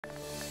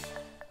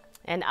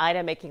And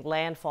Ida making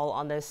landfall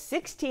on the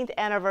 16th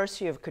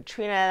anniversary of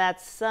Katrina.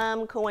 That's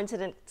some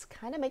coincidence.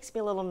 Kind of makes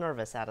me a little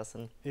nervous,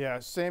 Addison. Yeah,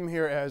 same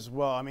here as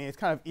well. I mean, it's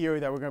kind of eerie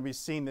that we're going to be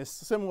seeing this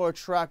similar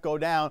track go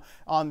down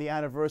on the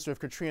anniversary of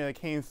Katrina that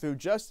came through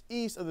just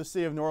east of the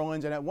city of New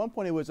Orleans. And at one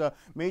point, it was a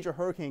major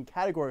hurricane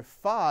Category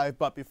 5,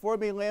 but before it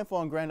made landfall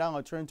on Grand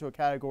Island, it turned to a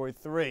Category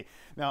 3.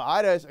 Now,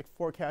 Ida is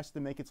forecasted to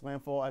make its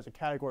landfall as a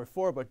Category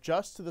 4, but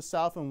just to the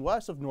south and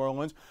west of New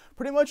Orleans,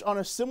 pretty much on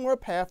a similar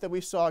path that we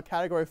saw a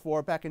Category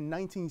 4 back in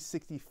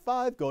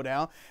 1965 go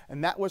down,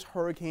 and that was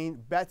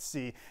Hurricane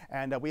Betsy.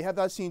 And we have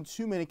not seen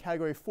too many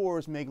Category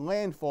 4s make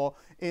landfall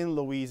in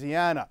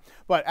Louisiana.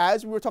 But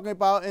as we were talking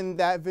about in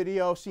that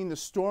video, seeing the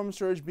storm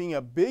surge being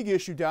a big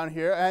issue down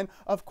here, and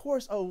of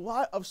course a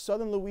lot of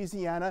southern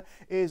Louisiana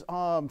is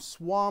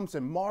swamps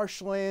and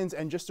marshlands,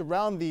 and just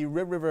around the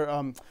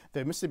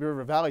the Mississippi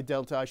River Valley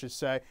Delta, I should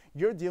say,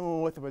 you're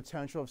dealing with the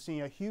potential of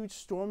seeing a huge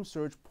storm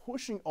surge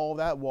pushing all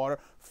that water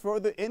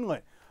further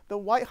inland. The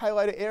white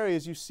highlighted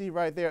areas you see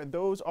right there,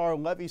 those are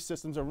levee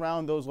systems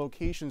around those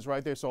locations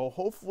right there. So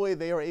hopefully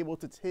they are able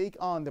to take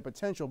on the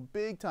potential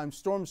big time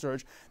storm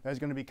surge that is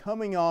going to be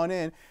coming on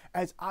in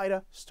as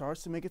Ida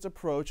starts to make its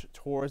approach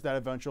towards that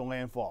eventual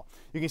landfall.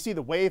 You can see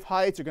the wave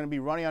heights are going to be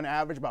running on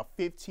average about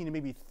 15 to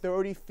maybe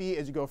 30 feet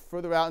as you go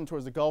further out and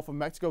towards the Gulf of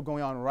Mexico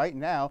going on right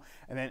now.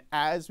 And then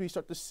as we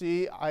start to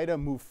see Ida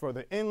move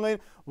further inland,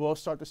 we'll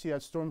start to see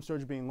that storm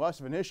surge being less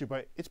of an issue,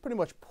 but it's pretty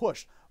much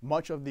pushed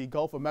much of the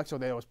Gulf of Mexico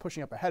that was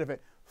pushing up ahead of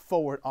it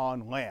forward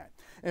on land.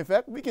 In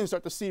fact, we can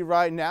start to see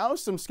right now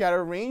some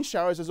scattered rain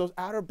showers as those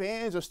outer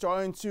bands are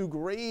starting to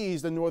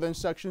graze the northern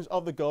sections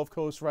of the Gulf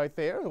Coast right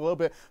there. A little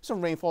bit,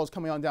 some rainfall is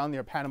coming on down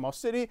near Panama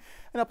City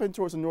and up in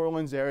towards the New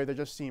Orleans area. They're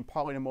just seeing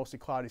partly to mostly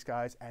cloudy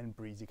skies and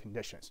breezy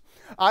conditions.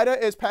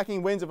 Ida is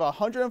packing winds of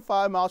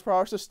 105 miles per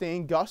hour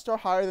sustained. Gusts are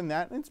higher than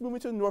that, and it's moving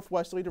to the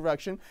northwesterly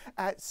direction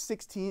at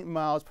 16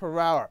 miles per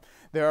hour.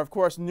 There are, of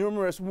course,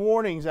 numerous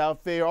warnings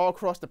out there all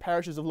across the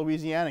parishes of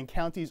Louisiana and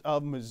counties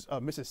of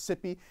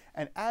Mississippi.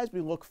 And as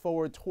we look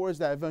forward towards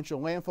that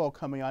eventual landfall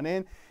coming on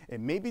in, it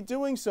may be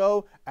doing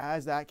so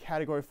as that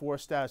Category 4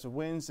 status of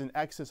winds in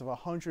excess of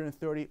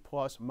 130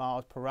 plus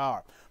miles per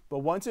hour. But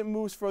once it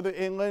moves further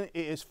inland,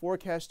 it is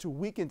forecast to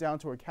weaken down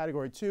to a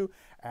Category 2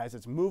 as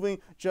it's moving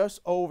just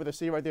over the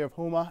city right there of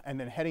Houma and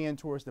then heading in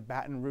towards the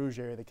Baton Rouge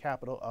area, the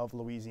capital of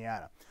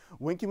Louisiana.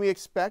 When can we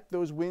expect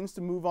those winds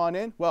to move on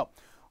in? Well,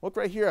 look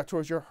right here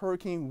towards your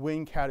hurricane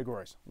wind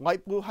categories.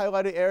 Light blue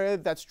highlighted area,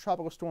 that's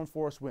tropical storm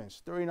force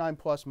winds, 39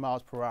 plus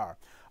miles per hour.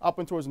 Up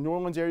and towards the New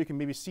Orleans area, you can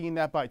maybe see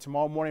that by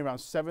tomorrow morning around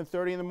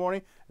 7:30 in the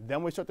morning.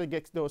 Then we start to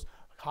get those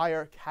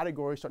higher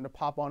categories starting to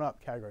pop on up,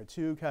 Category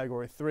 2,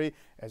 Category 3,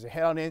 as they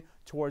head on in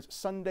towards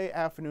Sunday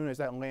afternoon as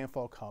that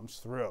landfall comes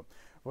through.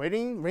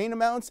 Rain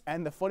amounts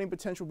and the flooding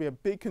potential will be a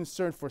big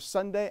concern for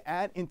Sunday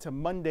and into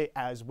Monday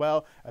as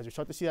well, as we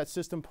start to see that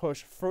system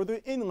push further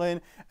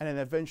inland and then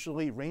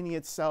eventually raining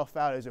itself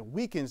out as it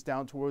weakens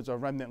down towards a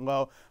remnant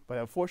low. But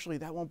unfortunately,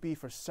 that won't be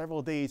for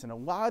several days. And a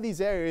lot of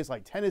these areas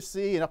like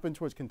Tennessee and up in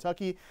towards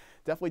Kentucky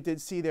definitely did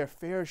see their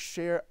fair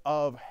share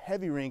of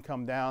heavy rain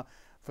come down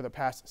for the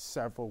past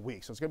several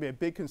weeks. So it's going to be a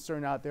big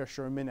concern out there,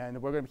 Sherman,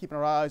 and we're going to be keeping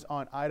our eyes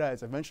on Ida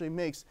as it eventually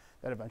makes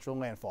that eventual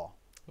landfall.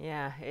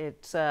 Yeah,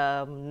 it's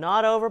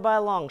not over by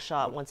a long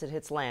shot once it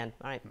hits land.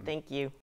 All right, thank you.